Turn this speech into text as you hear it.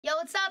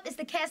what's up? It's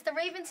the cast of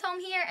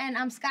Raven-Symoné here, and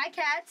I'm Sky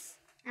Katz.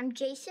 I'm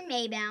Jason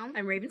Maybaum.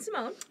 I'm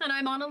Raven-Symoné. And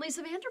I'm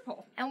Anneliese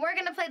Vanderpool. And we're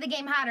gonna play the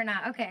game Hot or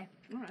Not. Okay.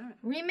 All right.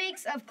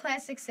 Remakes of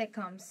classic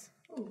sitcoms.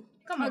 Ooh,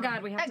 come on. Oh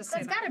God, we have to say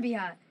It's that. gotta be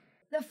hot.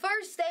 The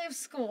first day of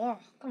school. Oh,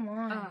 come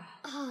on.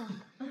 Oh,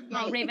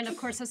 Raven, of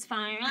course, is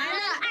fine. I'm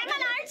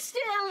an art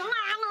student.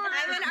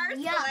 I'm an art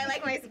school. I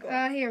like my school.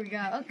 Oh, here we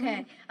go.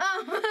 Okay.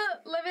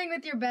 Living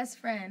with your best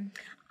friend.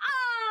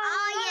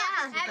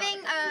 Oh, yeah.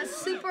 Having a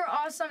super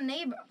awesome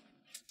neighbor.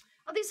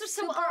 Oh, these are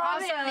so Super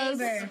awesome obvious.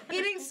 neighbor.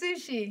 Eating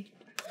sushi.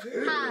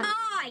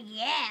 Oh,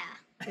 yeah.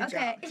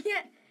 Okay.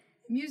 Yeah.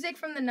 Music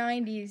from the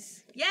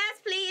 90s. Yes,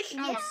 please.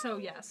 Oh, so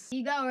yes.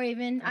 You go,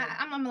 Raven.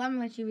 I'm gonna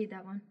let you read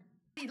that one.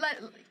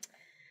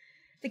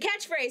 The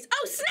catchphrase,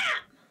 oh,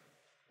 snap!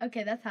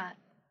 Okay, that's hot.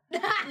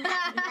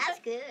 That's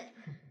good.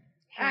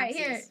 All right,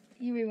 here.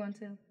 You read one,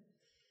 too.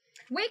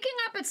 Waking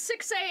up at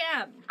 6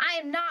 a.m. I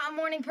am not a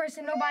morning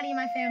person. Nobody in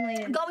my family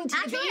is. Going to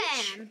the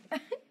beach.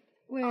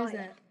 Where is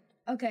that?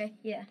 Okay,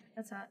 yeah,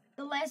 that's hot.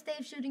 The last day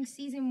of shooting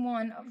season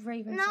 1 of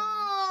Raven.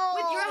 No.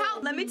 With your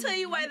help. Let me tell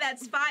you why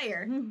that's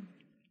fire.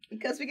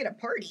 Because we get a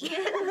party. Yeah.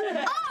 We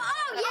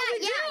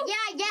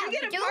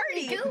get a party.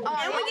 We do.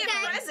 And we Okay.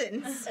 get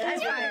presents.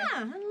 That's fire.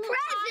 Present.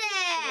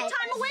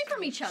 Time away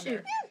from each other.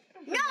 Shoot.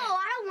 No,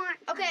 I don't want.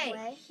 Okay,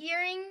 Away.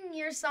 hearing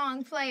your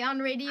song play on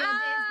Radio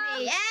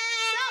Disney. Yeah.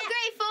 So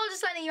grateful,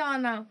 just letting you all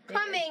know.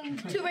 Coming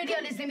to Radio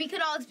Disney, we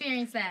could all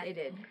experience that. They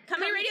did.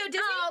 Coming to Radio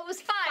Disney? Oh, it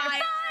was fire.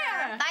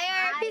 Fire.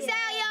 Fire. Peace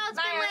out.